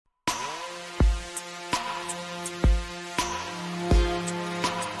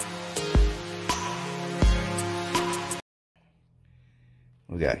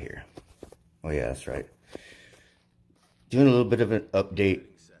yeah, that's right. Doing a little bit of an update,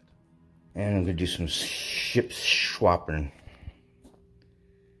 and I'm gonna do some ship swapping.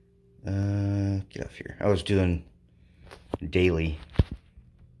 Get off here. I was doing daily.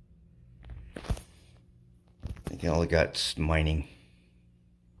 I think all I got mining.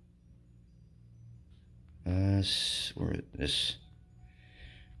 Where this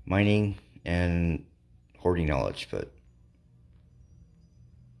mining and hoarding knowledge,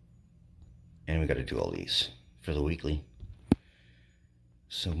 and we got to do all these for the weekly.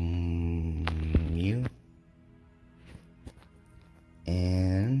 So you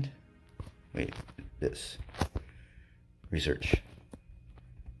and wait, this research,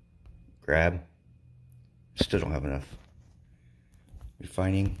 grab, still don't have enough.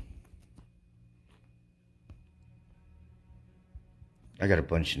 Refining, I got a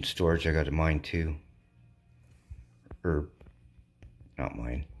bunch in storage. I got to mine too, or not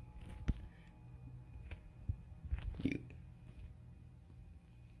mine. You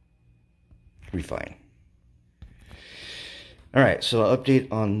refine. All right, so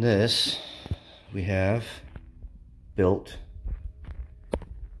update on this. We have built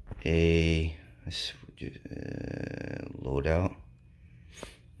a loadout.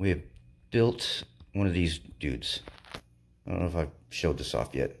 We have built one of these dudes. I don't know if I've showed this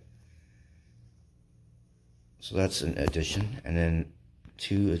off yet. So that's an addition, and then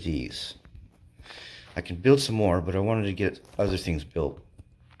 2 of these. I can build some more, but I wanted to get other things built.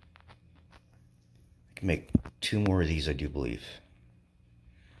 I can make 2 more of these, I do believe.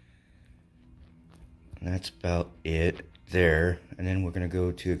 And that's about it there. And then we're going to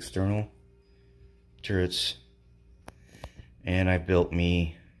go to external turrets. And I built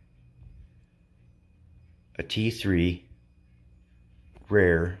me a T3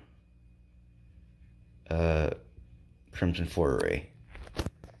 rare Crimson 4 array.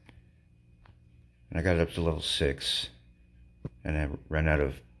 And I got it up to level 6. And I ran out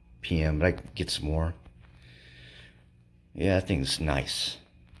of PM, but I can get some more. Yeah, that thing's nice.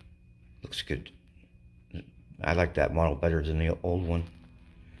 Looks good. I like that model better than the old one.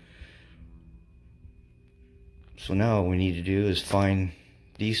 So now what we need to do is find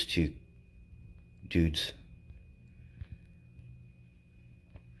these 2 dudes.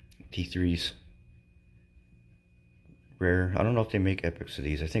 T3s. Rare. I don't know if they make epics of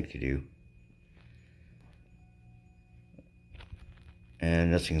these. I think they do.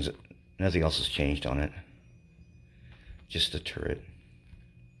 And nothing else has changed on it. Just the turret.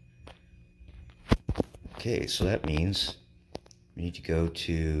 Okay, so that means we need to go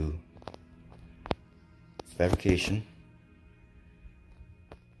to fabrication.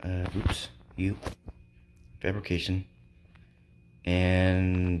 Fabrication.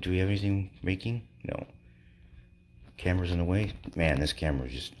 And do we have anything making? No. Camera's in the way. Man, this camera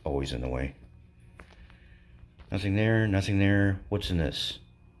is just always in the way. Nothing there, nothing there. What's in this?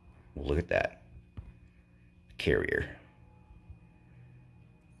 Well, look at that. Carrier.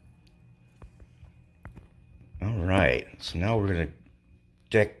 Alright, so now we're going to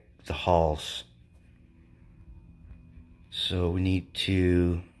deck the halls. So we need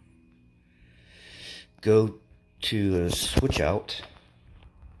to go to a switch out.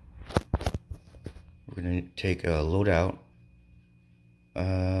 We're going to take a loadout.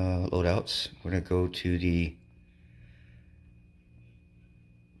 Loadouts. We're going to go to the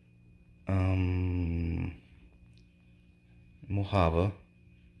Mohaava.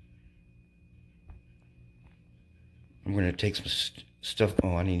 I'm going to take some stuff.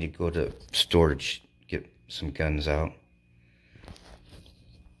 Oh, I need to go to storage, get some guns out.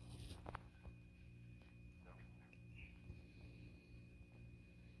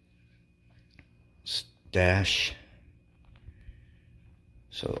 Stash.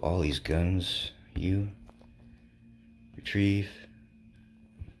 So all these guns, you retrieve,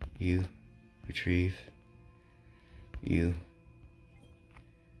 you retrieve, you.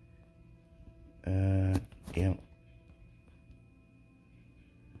 Yeah.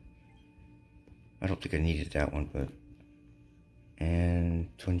 I don't think I needed that one, but and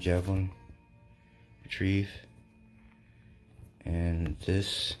twin javelin, retrieve, and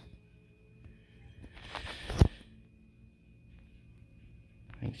this.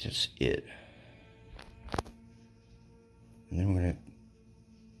 I think that's it. And then we're gonna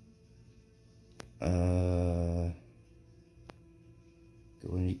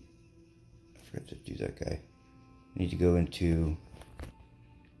go in. I forgot to do that guy. Need to go into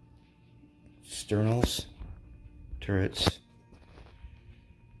externals, turrets.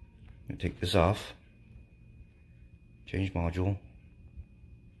 I'm gonna take this off. Change module.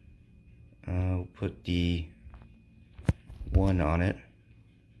 We'll put the 1 on it.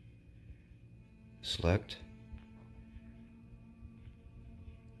 select,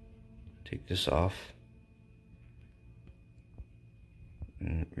 take this off,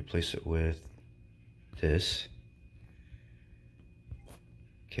 and replace it with this.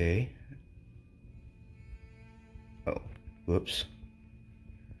 Okay. Oh, whoops.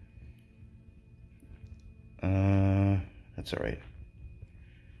 That's all right.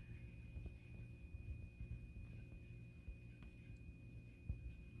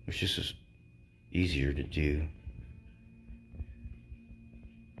 It's just easier to do.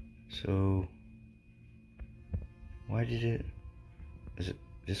 So, why did it? Is it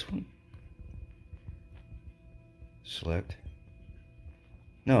this one? Select.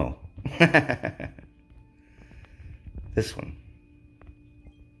 No. This one.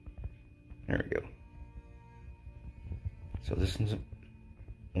 There we go. So this one's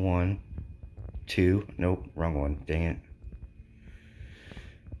 1, 2. Nope, wrong one. Dang it.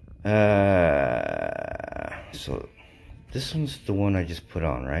 So this one's the one I just put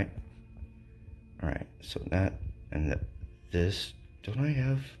on, right? All right. So that and this. Don't I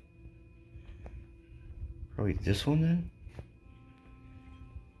have probably this one then?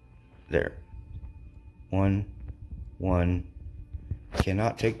 There. 1, 1.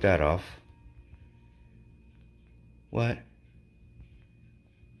 Cannot take that off. What?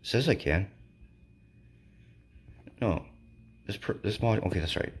 It says I can. No. This module. Okay,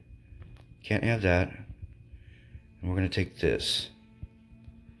 that's right. Can't have that. And we're gonna take this.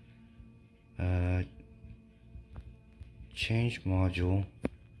 Change module.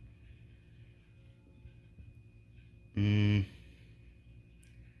 Do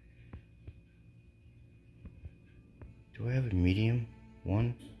I have a medium?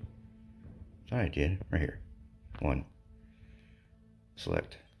 1? Thought I did. Right here. 1.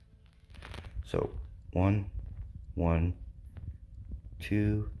 Select. So 1, 1,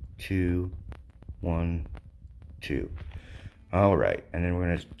 2, 2, 1, 2. All right, and then we're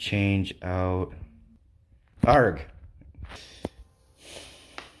gonna change out arg.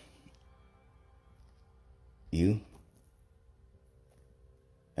 U.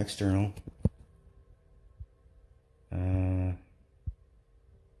 External.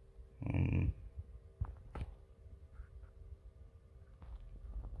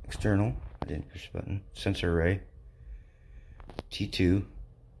 External. I didn't push the button. Sensor array. T2.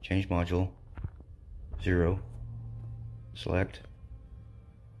 Change module. 0. Select.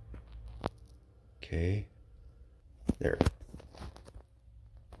 Okay. There.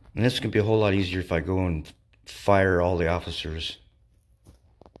 And this can be a whole lot easier if I go and fire all the officers.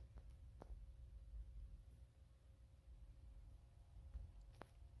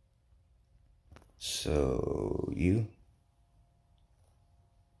 So you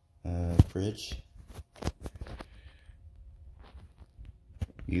bridge,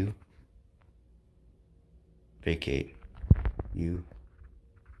 you vacate, you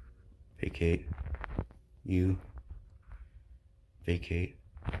vacate, you vacate,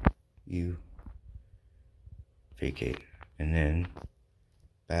 you vacate, and then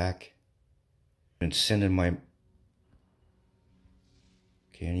back and send in my.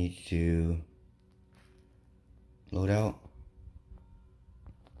 Okay, I need to load out.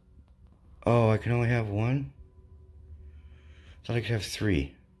 Oh, I can only have 1? I thought I could have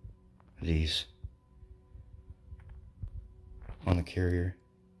 3 of these on the carrier.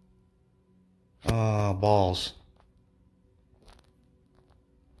 Oh, balls.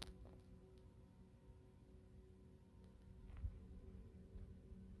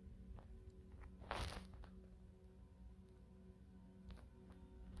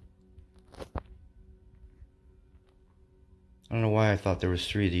 I don't know why I thought there was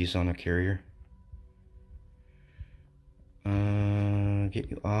 3 of these on a carrier. Get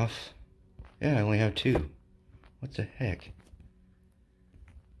you off. Yeah, I only have 2. What the heck?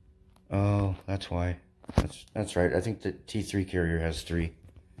 Oh, that's why. That's right. I think the T3 carrier has 3.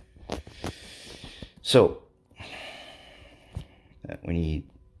 So we need.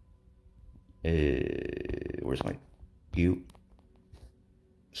 Where's my U?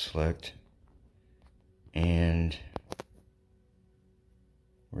 Select. And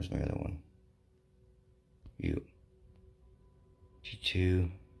where's my other one? U.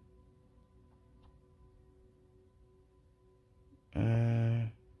 T2.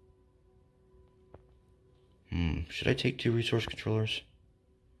 Should I take 2 resource controllers?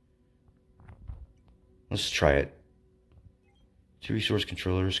 Let's try it. 2 resource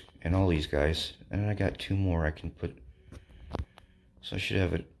controllers and all these guys. And I got 2 more I can put. So I should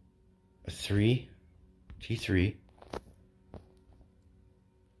have a 3. T3.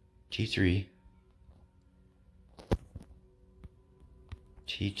 T3.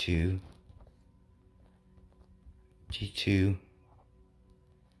 T2. T2.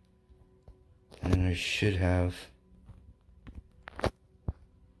 And then I should have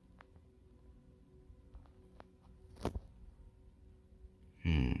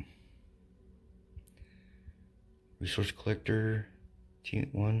resource collector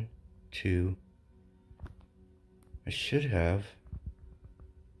T1, 2. I should have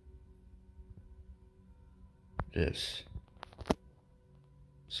this.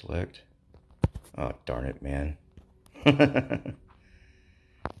 Select. Oh, darn it, man.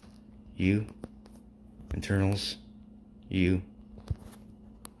 U. Internals. U.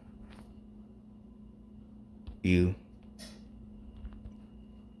 U.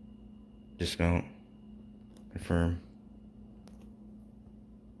 Dismount. Confirm.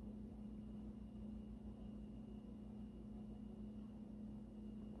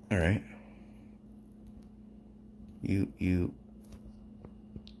 Alright. U.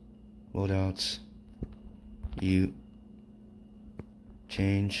 Loadouts. U.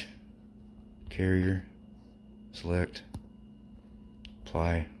 Change. Carrier. Select.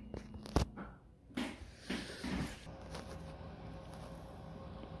 Apply.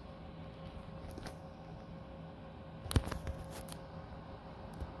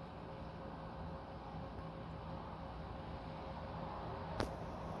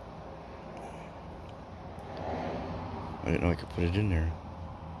 I didn't know I could put it in there.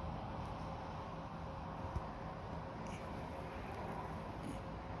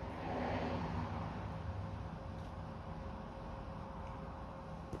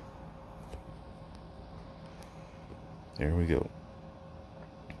 There we go.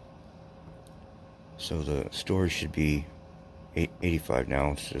 So the storage should be 85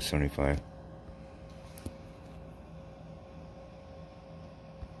 now instead of 75.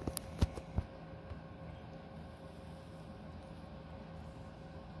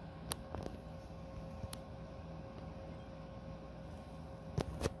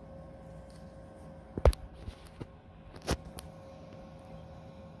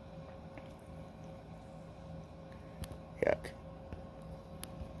 Yuck.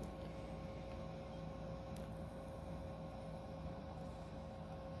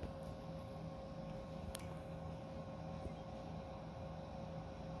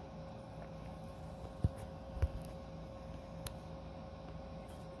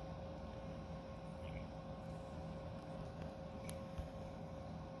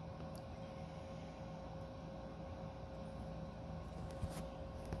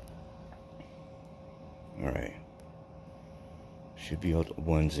 Alright. Should be all the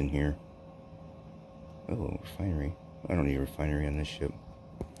ones in here. Oh, refinery. I don't need a refinery on this ship.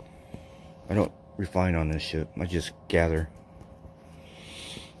 I don't refine on this ship. I just gather.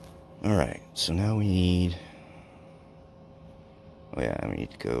 Alright, so now we need... Oh yeah, we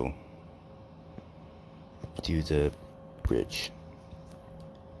need to go do the bridge.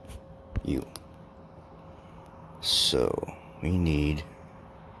 U. So, we need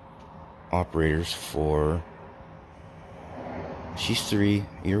operators for... She's 3,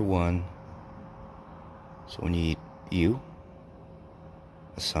 you're 1. So we need you.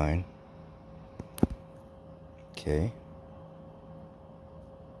 Assign. Okay.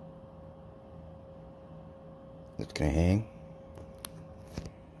 That's gonna hang.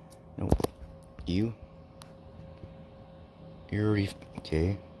 No. You. You're already...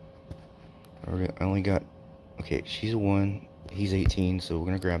 Okay. I only got... Okay, she's a 1. He's 18, so we're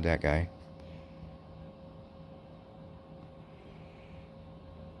gonna grab that guy.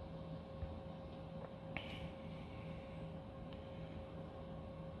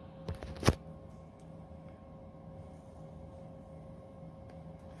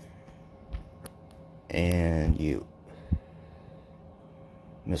 And you.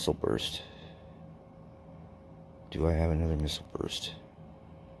 Missile burst. Do I have another missile burst?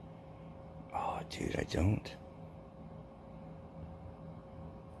 Oh, dude, I don't.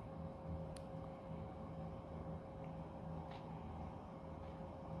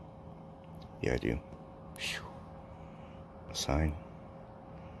 Yeah, I do. Whew. Assign.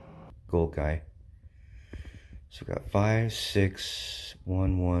 Gold guy. So we got 5, 6,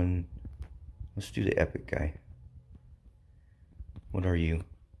 1, 1. Let's do the epic guy. What are you?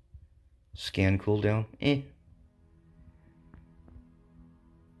 Scan cooldown? Eh.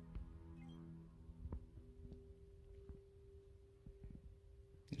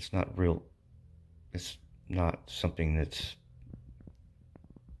 It's not real. It's not something that's...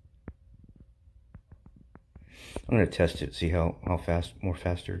 I'm gonna test it, see how fast, more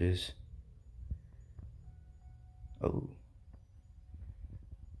faster it is. Oh.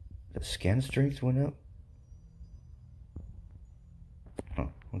 The scan strength went up? Oh,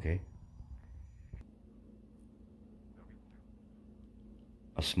 okay.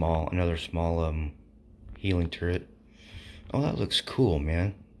 another small healing turret. Oh, that looks cool,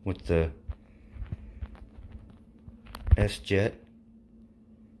 man. With the S-Jet,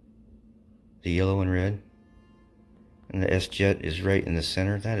 the yellow and red, and the S-Jet is right in the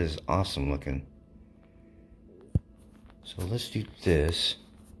center. That is awesome looking. So let's do this.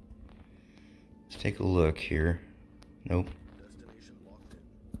 Let's take a look here. Nope.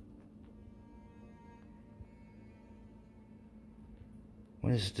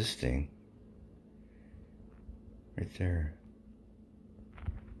 What is this thing? Right there.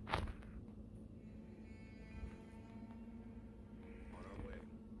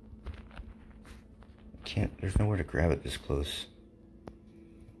 There's nowhere to grab it this close.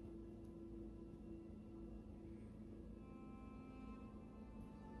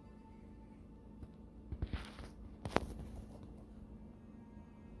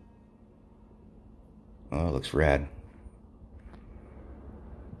 Oh, it looks rad.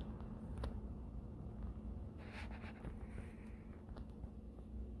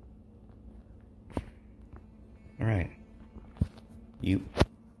 All right.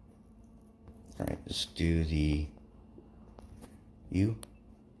 Alright, let's do the U.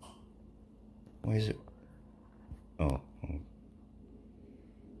 Why is it? Oh. What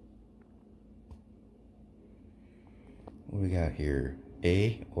do we got here?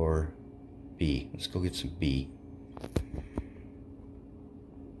 A or B? Let's go get some B.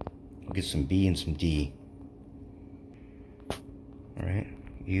 We'll get some B and some D. Alright,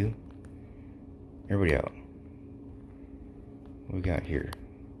 U. Everybody out. What we got here?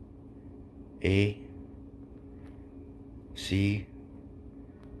 A, C,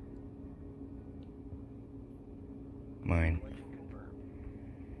 mine.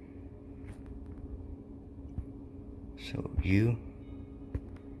 So U,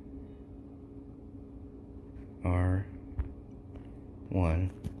 R,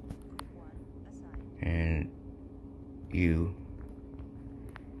 1, and U.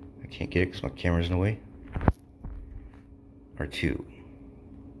 I can't get it because my camera's in the way. R2.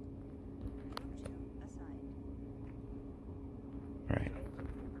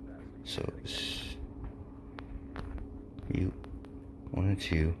 So it's U, 1 and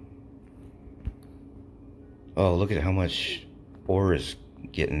 2. Oh, look at how much ore is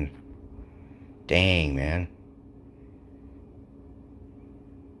getting. Dang, man.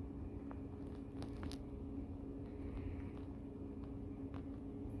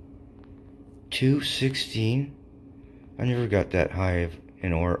 $216. I never got that high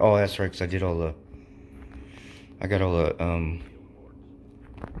in ore. Oh, that's right, because I got all the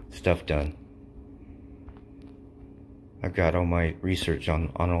stuff done. I've got all my research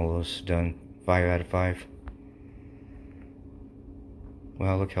on all those done. 5 out of 5.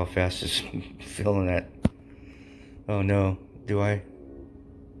 Wow, look how fast it's filling that. Oh no, do I?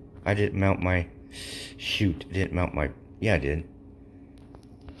 I didn't mount my... Shoot, I didn't mount my... Yeah, I did.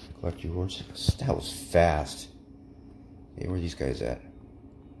 Collect rewards. That was fast. Hey, where are these guys at?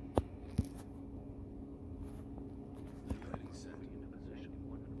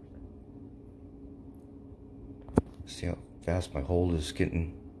 See how fast my hold is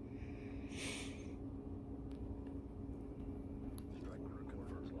getting.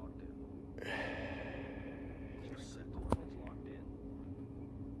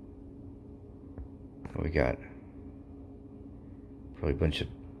 What we got? Probably a bunch of...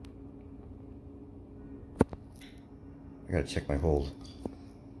 I gotta check my hold.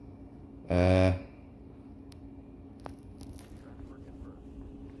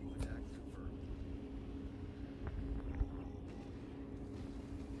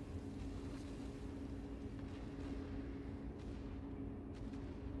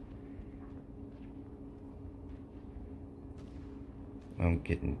 I'm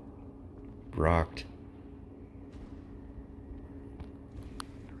getting rocked.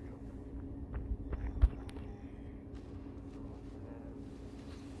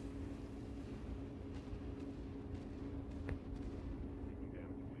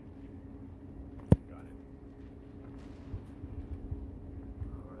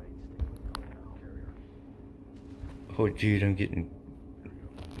 Oh dude, I'm getting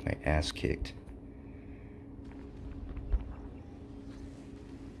my ass kicked.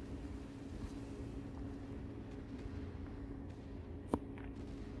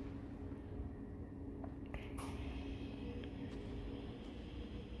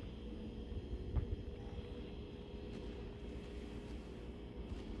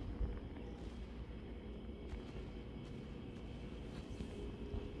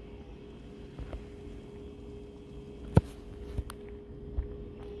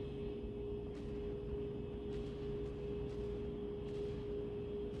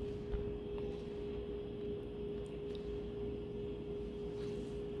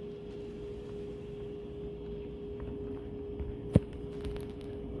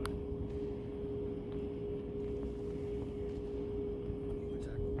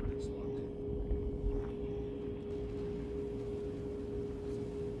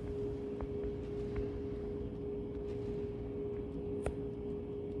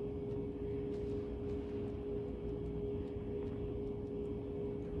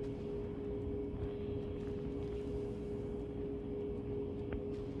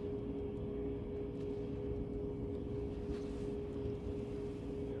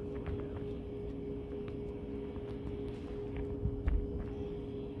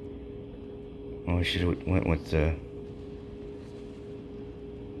 Oh, I should have went with the...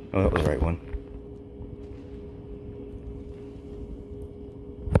 Oh, that was the right one.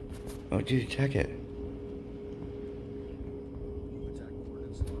 Oh, dude, attack it.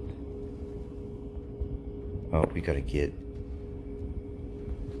 Oh, we gotta get...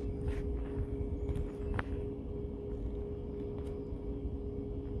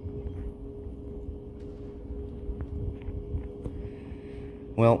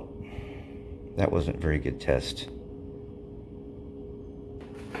 Well, that wasn't a very good test.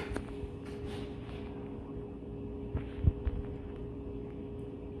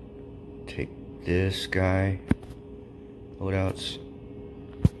 Take this guy. Loadouts.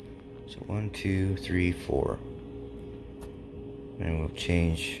 So 1, 2, 3, 4. And we'll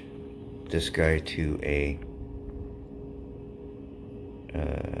change this guy to a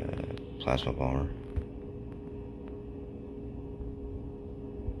plasma bomber.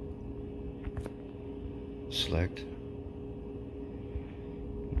 Select.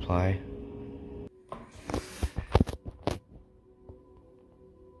 Apply.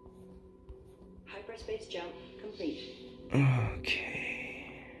 Hyperspace jump complete. Okay.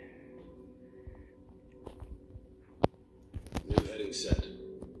 New heading set.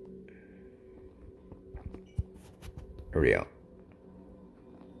 Hurry out.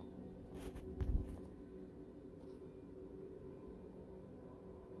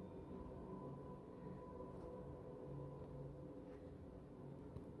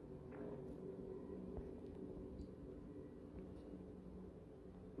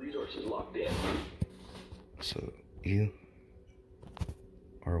 Resources locked in. So you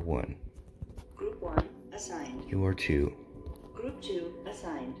are 1. Group 1 assigned. You are 2. Group 2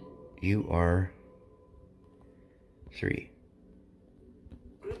 assigned. You are 3.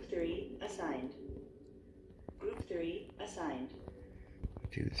 Group 3 assigned. Group 3 assigned.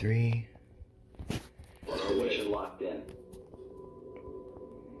 2, 3. Formation locked in.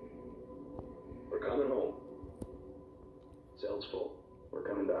 We're coming home. Cell's full. We're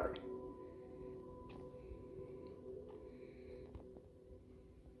coming back.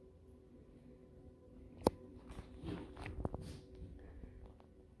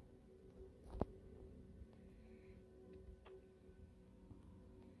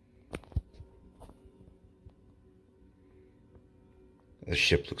 The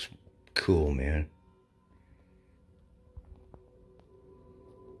ship looks cool, man.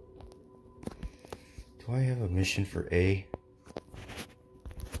 Do I have a mission for A?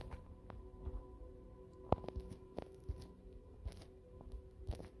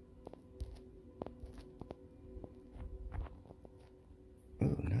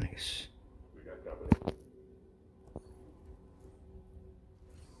 Oh, nice. We got company.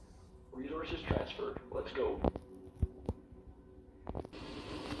 Resources transferred. Let's go.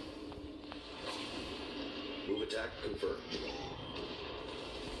 Move attack confirmed.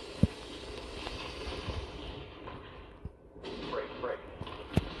 Break.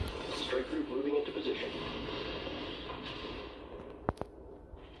 Strike group moving into position.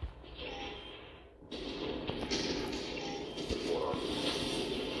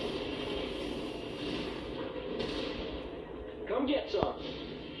 Come get some.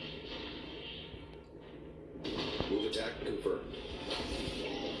 Move attack confirmed.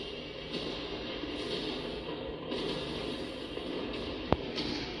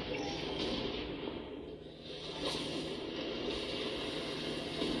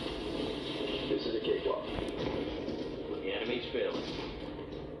 This is a cakewalk. The enemy's failing.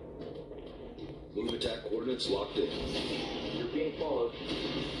 Move attack coordinates locked in. You're being followed.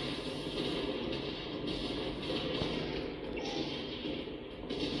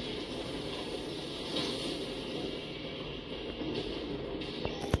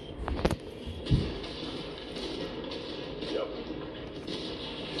 Yep.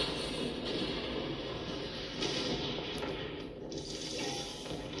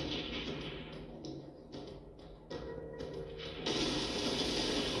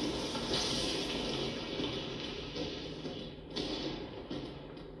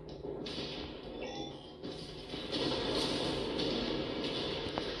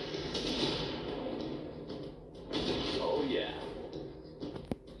 Oh yeah.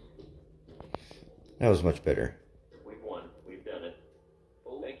 That was much better. We've won. We've done it.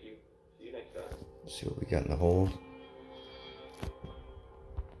 Well, thank you. See you next time. Let's see what we got in the hold.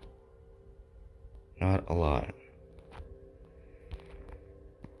 Not a lot.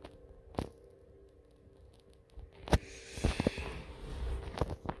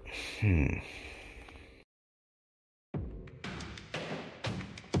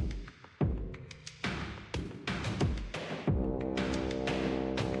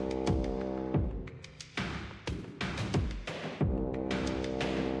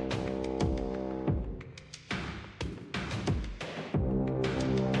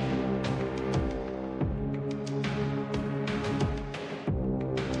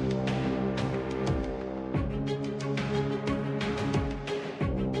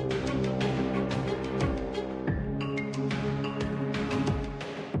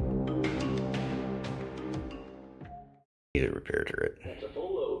 the repair turret. That's a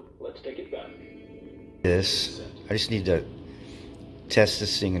full load. Let's take it back. I just need to test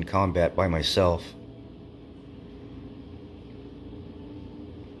this thing in combat by myself.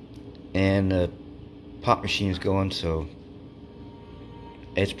 And the pop machine's going, so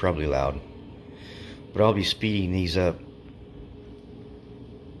it's probably loud. But I'll be speeding these up